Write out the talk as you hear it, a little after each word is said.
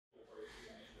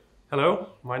Hello,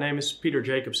 my name is Peter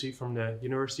Jacobse from the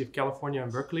University of California in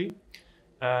Berkeley.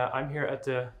 I'm here at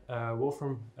the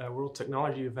Wolfram World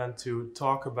Technology event to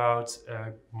talk about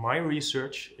my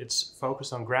research. It's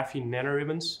focused on graphene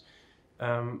nanoribbons,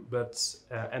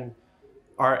 and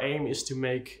our aim is to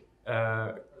make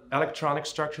electronic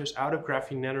structures out of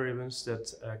graphene nanoribbons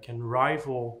that can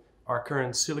rival our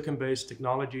current silicon-based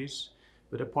technologies.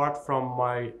 But apart from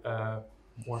my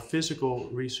more physical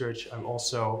research, I'm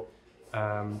also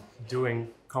doing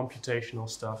computational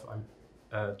stuff. I'm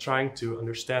trying to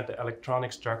understand the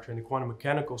electronic structure and the quantum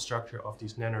mechanical structure of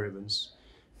these nanoribbons.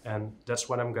 And that's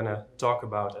what I'm going to talk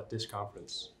about at this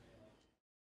conference.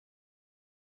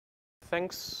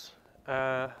 Thank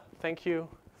you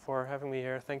for having me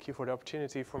here. Thank you for the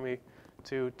opportunity for me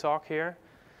to talk here.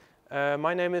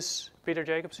 My name is Peter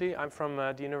Jacobse. I'm from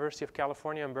the University of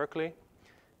California in Berkeley.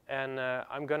 And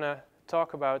I'm going to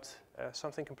talk about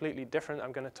something completely different.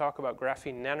 I'm going to talk about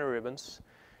graphene nanoribbons.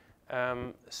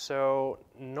 So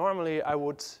normally I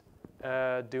would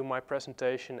do my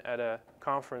presentation at a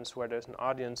conference where there's an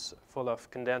audience full of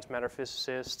condensed matter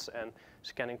physicists and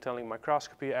scanning tunneling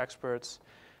microscopy experts.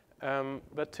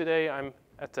 But today I'm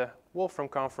at the Wolfram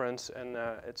conference, and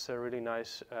it's a really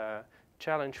nice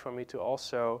challenge for me to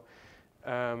also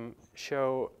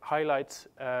highlight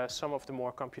some of the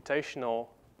more computational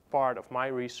part of my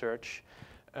research,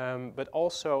 but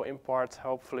also impart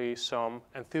hopefully some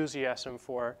enthusiasm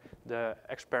for the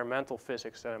experimental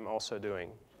physics that I'm also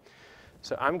doing.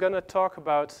 So I'm going to talk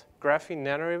about graphene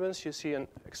nanoribbons. You see an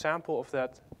example of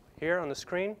that here on the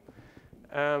screen.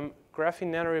 Graphene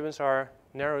nanoribbons are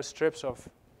narrow strips of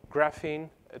graphene.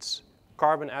 It's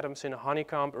carbon atoms in a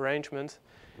honeycomb arrangement.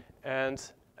 And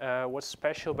what's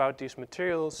special about these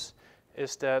materials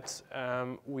is that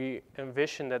we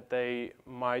envision that they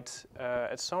might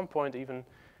at some point even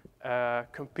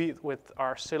compete with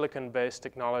our silicon-based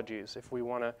technologies. If we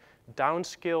want to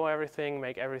downscale everything,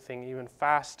 make everything even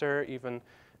faster, even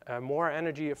more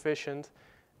energy efficient,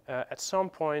 at some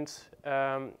point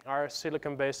our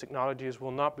silicon-based technologies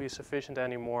will not be sufficient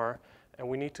anymore, and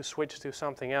we need to switch to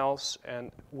something else.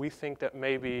 And we think that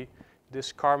maybe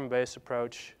this carbon-based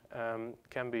approach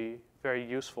can be very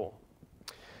useful.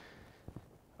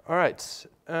 All right,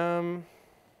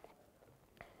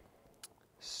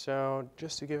 so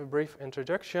just to give a brief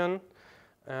introduction,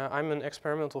 I'm an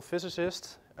experimental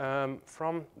physicist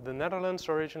from the Netherlands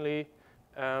originally,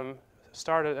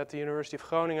 started at the University of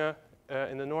Groningen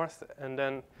in the north, and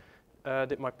then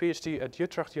did my PhD at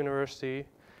Utrecht University.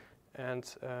 And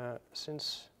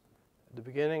since the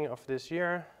beginning of this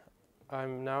year,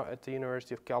 I'm now at the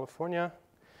University of California.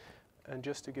 And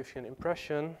just to give you an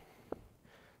impression,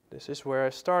 this is where I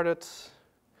started,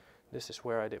 this is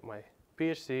where I did my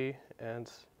PhD, and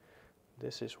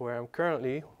this is where I'm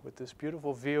currently with this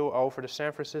beautiful view over the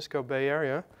San Francisco Bay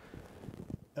Area.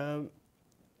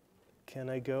 Can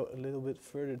I go a little bit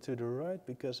further to the right?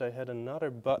 Because I had another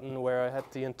button where I had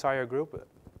the entire group.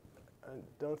 I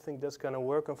don't think that's going to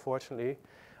work, unfortunately.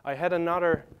 I had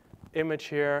another image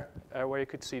here where you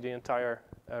could see the entire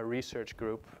research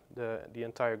group, the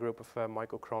entire group of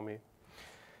Michael Cromie.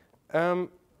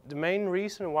 The main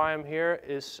reason why I'm here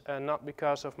is not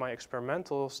because of my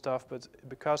experimental stuff, but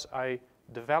because I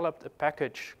developed a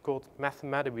package called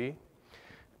Mathematica.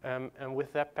 And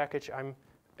with that package, I'm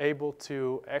able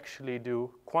to actually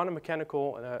do quantum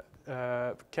mechanical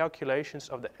calculations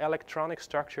of the electronic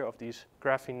structure of these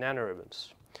graphene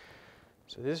nanoribbons.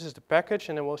 So this is the package,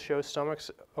 and then we'll show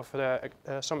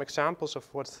some examples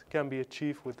of what can be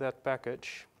achieved with that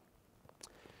package.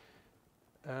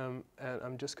 And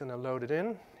I'm just going to load it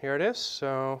in. Here it is.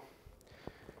 So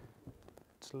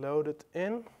it's loaded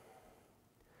in.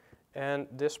 And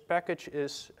this package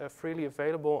is freely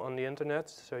available on the internet,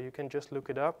 so you can just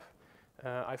look it up.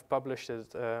 I've published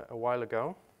it a while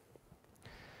ago.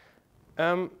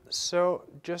 So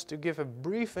just to give a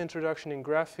brief introduction in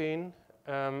graphene,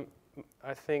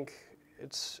 I think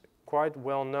it's quite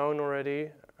well known already.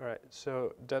 All right,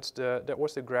 so that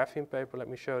was the graphene paper. Let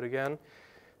me show it again.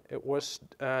 It was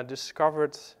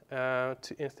discovered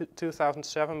in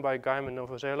 2007 by Gaiman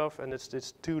Novoselov, and it's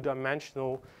this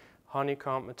two-dimensional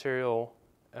honeycomb material,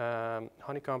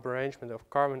 honeycomb arrangement of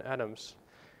carbon atoms.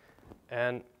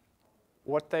 And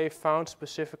what they found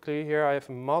specifically here, I have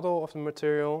a model of the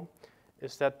material,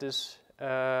 is that this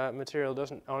material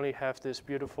doesn't only have this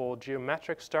beautiful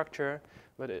geometric structure,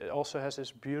 but it also has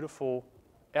this beautiful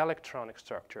electronic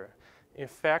structure. In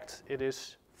fact, it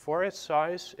is, for its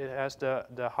size, it has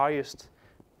the highest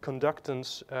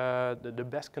conductance, the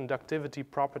best conductivity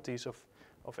properties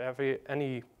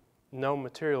any known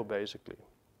material, basically.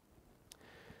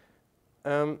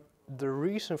 the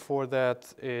reason for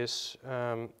that is,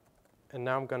 and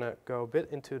now I'm going to go a bit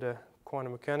into the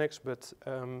quantum mechanics, but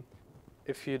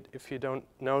if you don't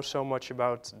know so much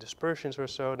about dispersions or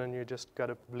so, then you just got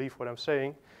to believe what I'm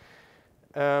saying.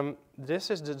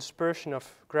 This is the dispersion of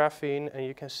graphene, and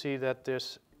you can see that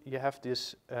you have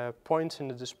these points in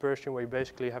the dispersion where you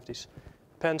basically have these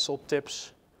pencil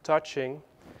tips touching,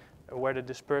 where the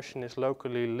dispersion is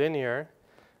locally linear,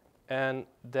 and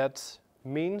that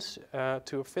means,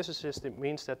 to a physicist, it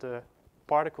means that the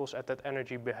particles at that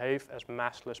energy behave as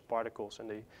massless particles, and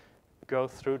they go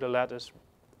through the lattice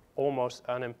almost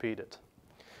unimpeded.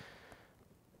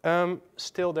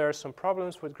 Still, there are some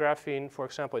problems with graphene. For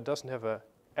example, it doesn't have an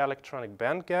electronic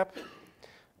band gap,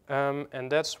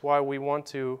 and that's why we want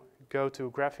to go to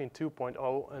graphene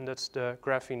 2.0, and that's the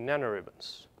graphene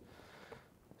nanoribbons.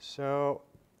 So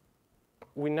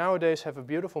we nowadays have a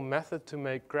beautiful method to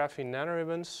make graphene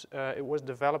nanoribbons. It was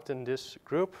developed in this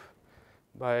group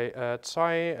by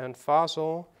Tsai and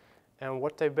Fasel, and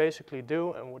what they basically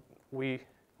do, and what we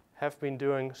have been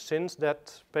doing since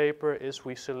that paper, is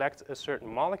we select a certain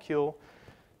molecule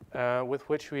with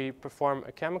which we perform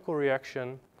a chemical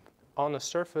reaction on a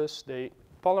surface. They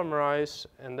polymerize,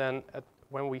 and then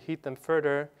when we heat them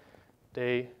further,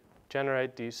 they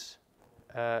generate these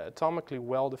atomically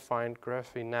well-defined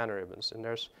graphene nanoribbons. And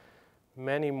there's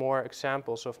many more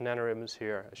examples of nanoribbons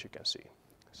here, as you can see.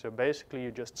 So basically,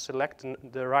 you just select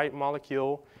the right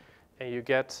molecule, and you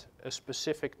get a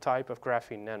specific type of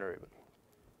graphene nanoribbon.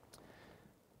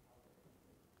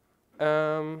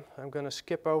 I'm going to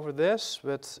skip over this,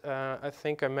 but I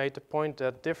think I made the point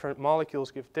that different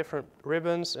molecules give different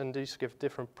ribbons, and these give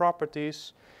different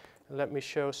properties. Let me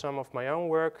show some of my own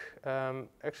work.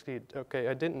 Actually, okay,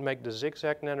 I didn't make the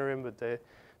zigzag nanoribbon, but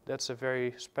that's a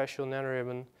very special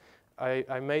nanoribbon.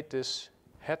 I made this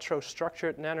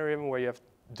heterostructured nanoribbon where you have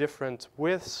different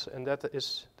widths, and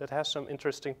that has some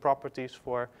interesting properties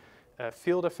for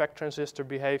field effect transistor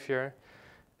behavior.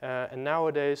 And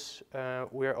nowadays,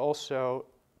 we're also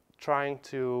trying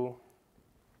to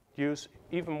use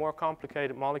even more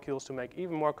complicated molecules to make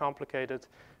even more complicated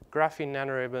graphene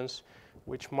nanoribbons,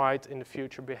 which might in the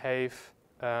future behave,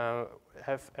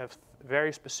 have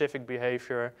very specific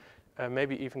behavior,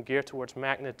 maybe even geared towards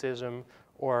magnetism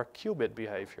or qubit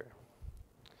behavior.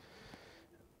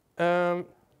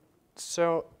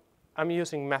 So I'm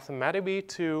using Mathematica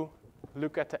to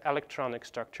look at the electronic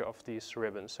structure of these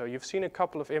ribbons. So you've seen a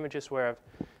couple of images where I've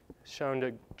shown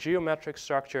the geometric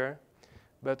structure,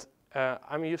 but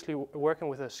I'm usually working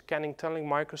with a scanning tunneling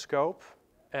microscope,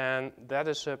 and that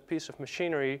is a piece of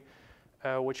machinery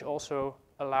which also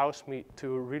allows me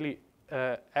to really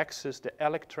access the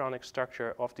electronic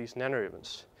structure of these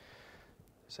nanoribbons.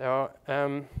 So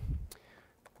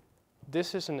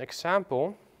this is an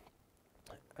example.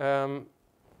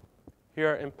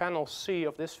 Here in panel C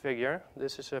of this figure,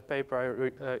 this is a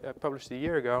paper I published a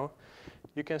year ago,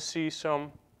 you can see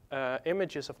some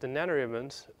images of the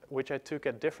nanoribbons which I took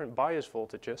at different bias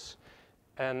voltages,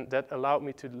 and that allowed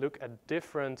me to look at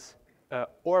different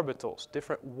orbitals,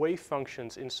 different wave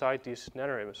functions inside these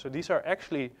nanoribbons. So these are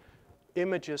actually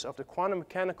images of the quantum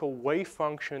mechanical wave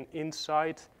function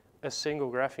inside a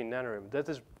single graphene nanoribbon. That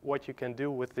is what you can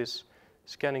do with this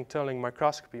scanning tunneling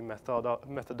microscopy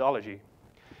methodology.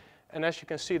 And as you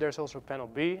can see, there's also panel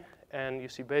B, and you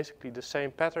see basically the same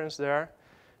patterns there,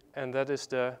 and that is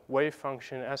the wave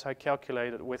function as I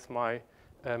calculated with my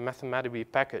Mathematica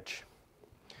package.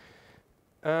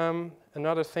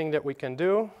 Another thing that we can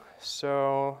do,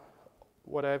 so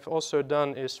what I've also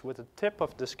done is with the tip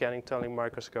of the scanning tunneling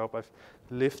microscope, I've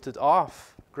lifted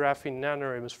off graphene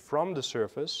nanoribbons from the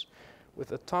surface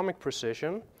with atomic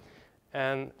precision,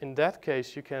 and in that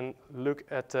case you can look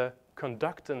at the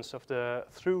conductance of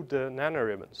through the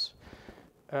nanoribbons.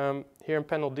 Here in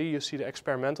panel D you see the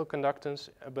experimental conductance,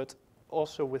 but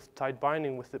also with tight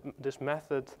binding with this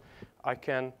method I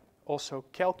can also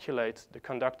calculate the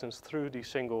conductance through these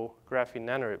single graphene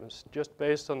nanoribbons just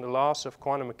based on the laws of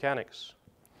quantum mechanics.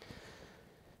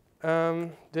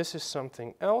 This is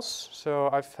something else. So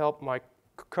I've helped my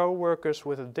co-workers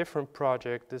with a different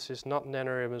project. This is not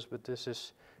nanoribbons, but this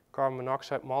is carbon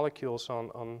monoxide molecules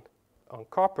on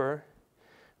copper.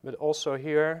 But also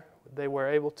here, they were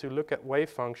able to look at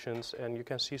wave functions, and you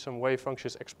can see some wave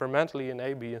functions experimentally in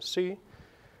A, B, and C.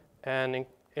 And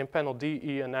in panel D,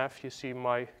 E, and F, you see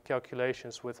my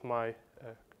calculations with my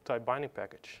tight binding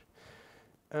package.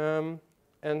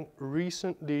 And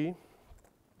recently,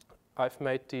 I've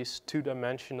made these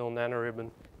two-dimensional nanoribbon,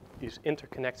 these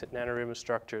interconnected nanoribbon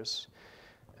structures.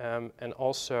 And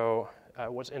also,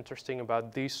 what's interesting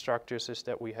about these structures is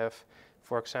that we have,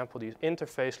 for example, these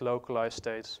interface localized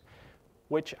states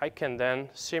which I can then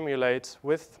simulate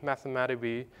with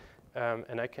Mathematica,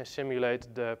 and I can simulate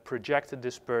the projected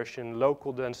dispersion,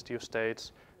 local density of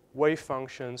states, wave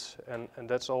functions, and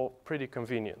that's all pretty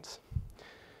convenient.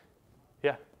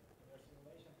 Yeah?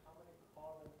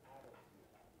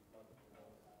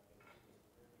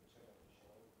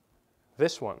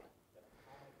 This one.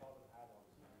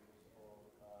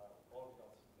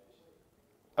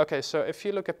 Okay, so if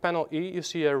you look at panel E, you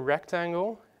see a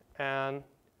rectangle, and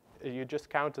you just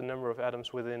count the number of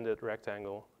atoms within that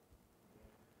rectangle.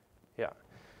 Yeah.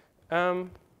 All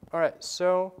right,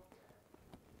 so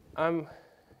I'm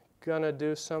gonna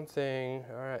do something.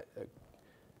 All right,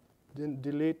 didn't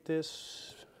delete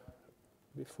this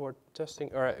before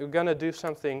testing. All right, we're gonna do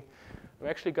something. I'm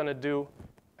actually gonna do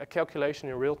a calculation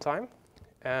in real time,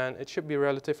 and it should be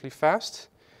relatively fast.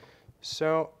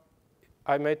 So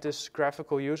I made this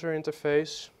graphical user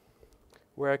interface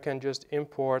where I can just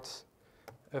import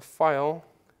a file,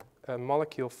 a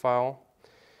molecule file,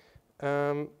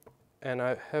 and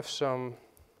I have some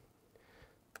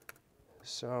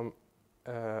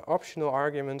optional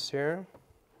arguments here.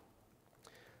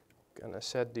 Gonna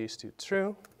set these to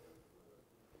true,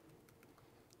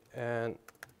 and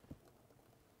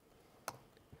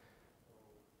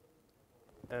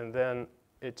then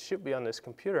it should be on this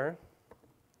computer.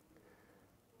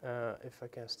 If I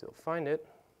can still find it.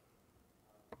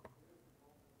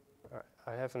 All right,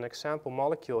 I have an example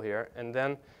molecule here, and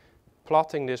then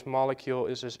plotting this molecule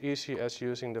is as easy as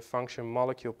using the function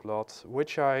molecule plot,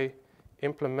 which I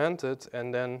implemented,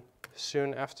 and then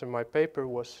soon after my paper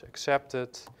was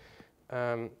accepted,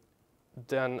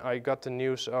 then I got the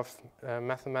news of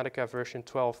Mathematica version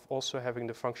 12 also having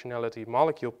the functionality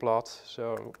molecule plot,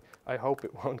 so I hope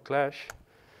it won't clash,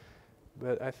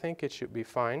 but I think it should be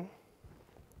fine.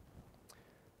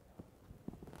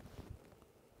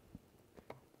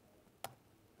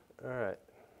 All right.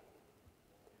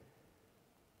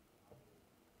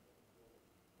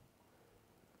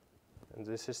 And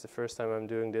this is the first time I'm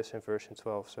doing this in version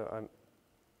 12, so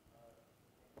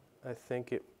I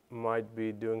think it might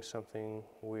be doing something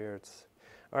weird.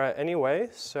 All right, anyway,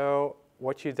 so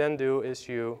what you then do is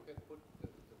you can put the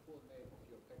full name of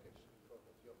your package in front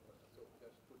of your, so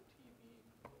just put TB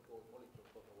or molecule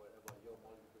plot or wherever your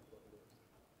molecule plot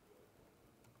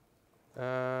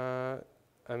lives.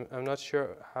 I'm not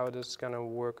sure how this is gonna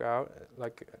work out.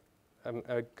 Like, I'm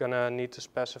gonna need to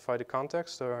specify the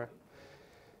context, or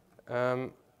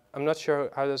I'm not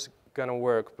sure how this is gonna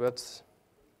work, but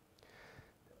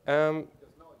Because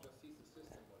now it just sees the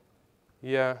system.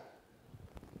 yeah.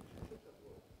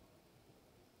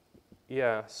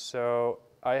 Yeah, so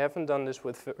I haven't done this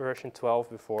with version 12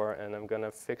 before, and I'm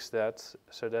gonna fix that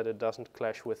so that it doesn't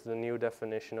clash with the new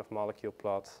definition of molecule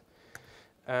plot.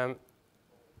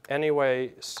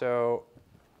 Anyway, so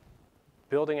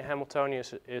building a Hamiltonian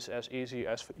is as easy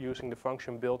as using the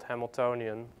function build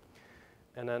Hamiltonian.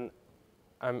 And then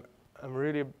I'm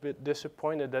really a bit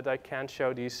disappointed that I can't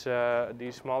show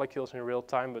these molecules in real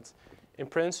time, but in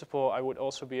principle, I would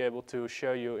also be able to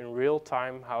show you in real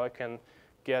time how I can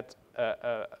get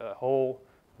a whole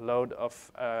load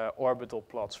of orbital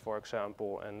plots, for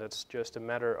example, and that's just a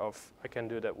matter of, I can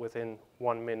do that within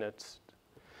 1 minute.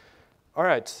 All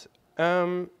right.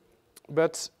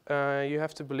 But you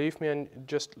have to believe me and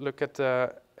just look at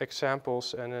the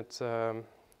examples, and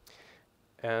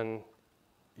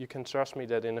you can trust me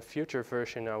that in a future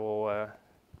version I will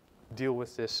deal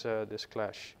with this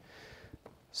clash.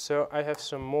 So I have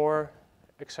some more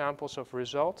examples of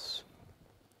results.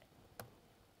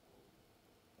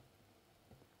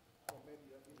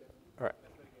 All right.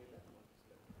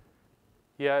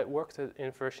 Yeah, it worked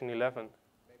in version 11.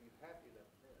 Maybe you have 11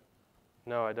 there.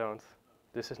 No, I don't.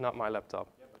 This is not my laptop.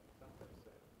 Yeah, but sometimes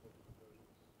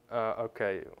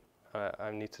Okay,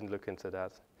 I need to look into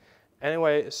that.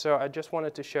 Anyway, so I just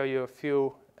wanted to show you a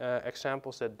few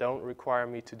examples that don't require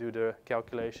me to do the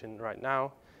calculation right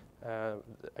now.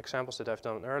 Examples that I've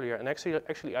done earlier. And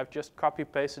actually I've just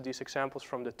copy-pasted these examples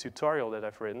from the tutorial that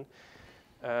I've written.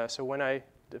 So when I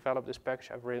developed this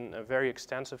package, I've written a very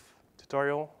extensive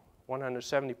tutorial,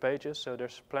 170 pages, so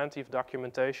there's plenty of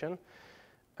documentation.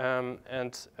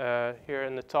 Here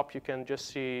in the top you can just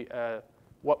see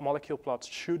what molecule plots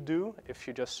should do if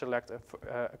you just select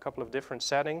a couple of different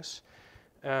settings.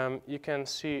 You can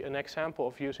see an example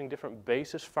of using different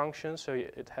basis functions, so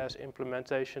it has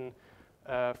implementation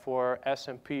for S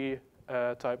and P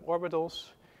type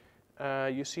orbitals.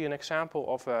 You see an example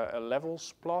of a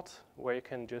levels plot where you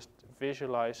can just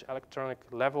visualize electronic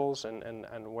levels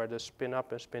and where the spin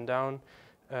up and spin down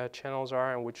channels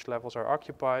are and which levels are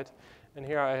occupied. And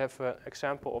here I have an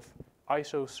example of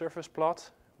iso surface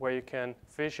plot, where you can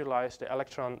visualize the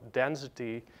electron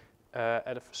density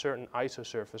at a certain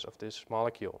isosurface of this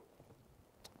molecule.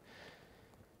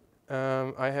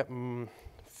 I have a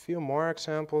few more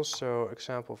examples. So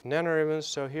example of nanoribbons.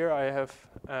 So here I have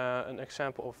an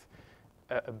example of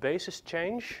a basis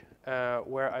change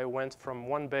where I went from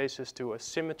one basis to a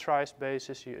symmetrized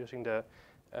basis using the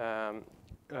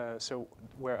so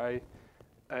where I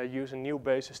use a new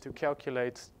basis to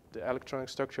calculate the electronic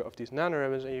structure of these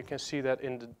nanoribbons, and you can see that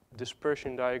in the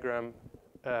dispersion diagram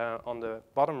on the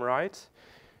bottom right,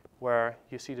 where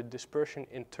you see the dispersion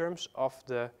in terms of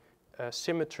the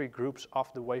symmetry groups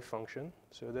of the wave function.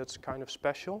 So that's kind of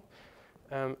special.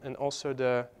 And also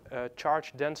the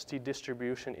charge density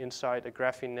distribution inside a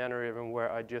graphene nanoribbon,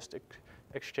 where I just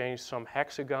exchanged some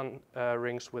hexagon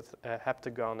rings with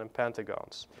heptagon and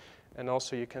pentagons. And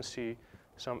also you can see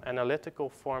some analytical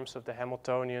forms of the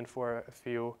Hamiltonian for a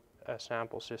few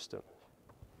sample systems.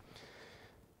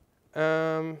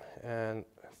 And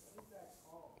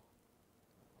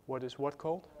what is what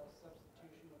called?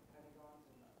 Substitution of pentagons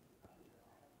and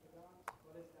heptagons.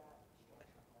 What is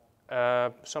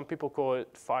that? Some people call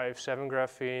it 5-7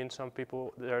 graphene. Some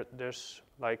people, there's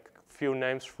like few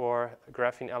names for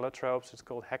graphene allotropes. It's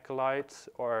called Heckelite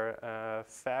or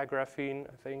Fa graphene,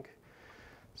 I think.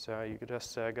 So you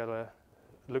just gotta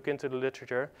look into the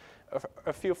literature.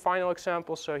 A few final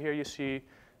examples. So here you see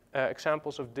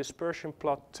examples of dispersion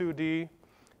plot 2D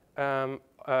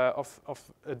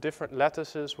of different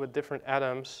lattices with different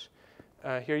atoms.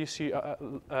 Here you see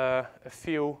a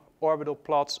few orbital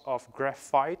plots of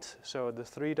graphite, so the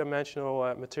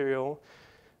three-dimensional material.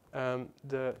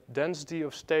 The density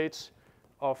of states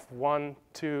of 1,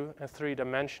 2, and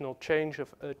 3-dimensional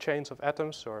chains of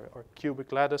atoms or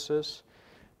cubic lattices.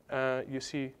 You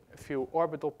see a few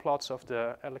orbital plots of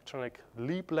the electronic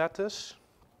leap lattice.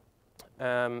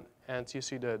 And you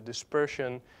see the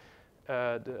dispersion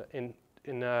in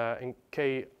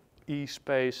KE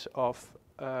space of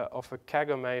a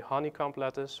Kagome honeycomb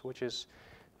lattice, which is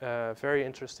very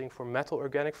interesting for metal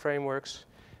organic frameworks.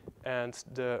 And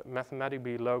the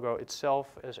Mathematica logo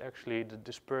itself is actually the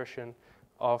dispersion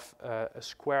of a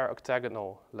square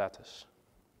octagonal lattice.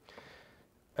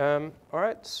 All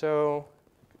right, so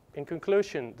in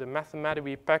conclusion, the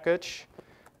Mathematica package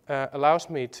allows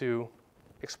me to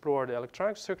explore the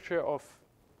electronic structure of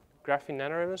graphene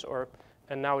nanoribbons,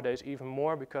 and nowadays even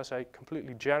more, because I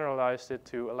completely generalized it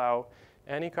to allow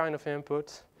any kind of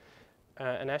input.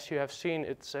 And as you have seen,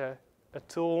 it's a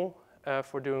tool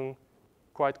for doing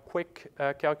quite quick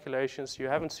calculations. You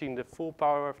haven't seen the full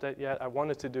power of that yet. I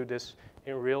wanted to do this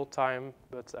in real time,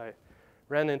 but I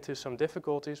ran into some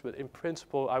difficulties. But in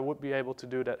principle, I would be able to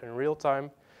do that in real time.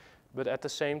 But at the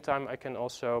same time, I can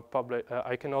also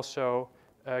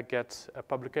get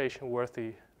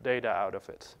publication-worthy data out of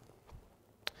it.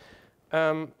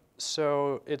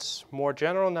 So it's more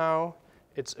general now.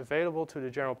 It's available to the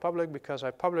general public because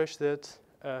I published it.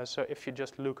 So if you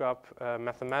just look up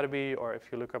Mathematica, or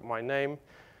if you look up my name,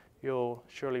 you'll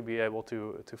surely be able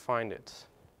to find it.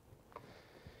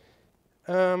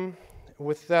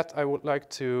 With that, I would like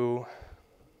to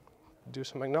do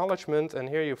some acknowledgement. And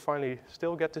here you finally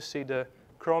still get to see the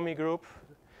Chromie group.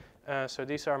 So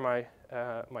these are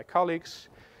my colleagues.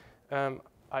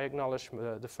 I acknowledge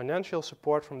the financial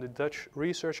support from the Dutch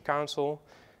Research Council,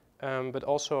 but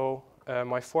also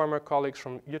my former colleagues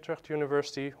from Utrecht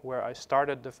University, where I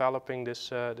started developing this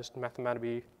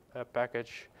Mathematica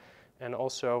package, and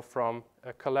also from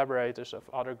collaborators of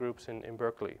other groups in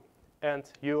Berkeley. And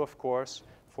you, of course,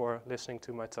 for listening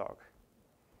to my talk.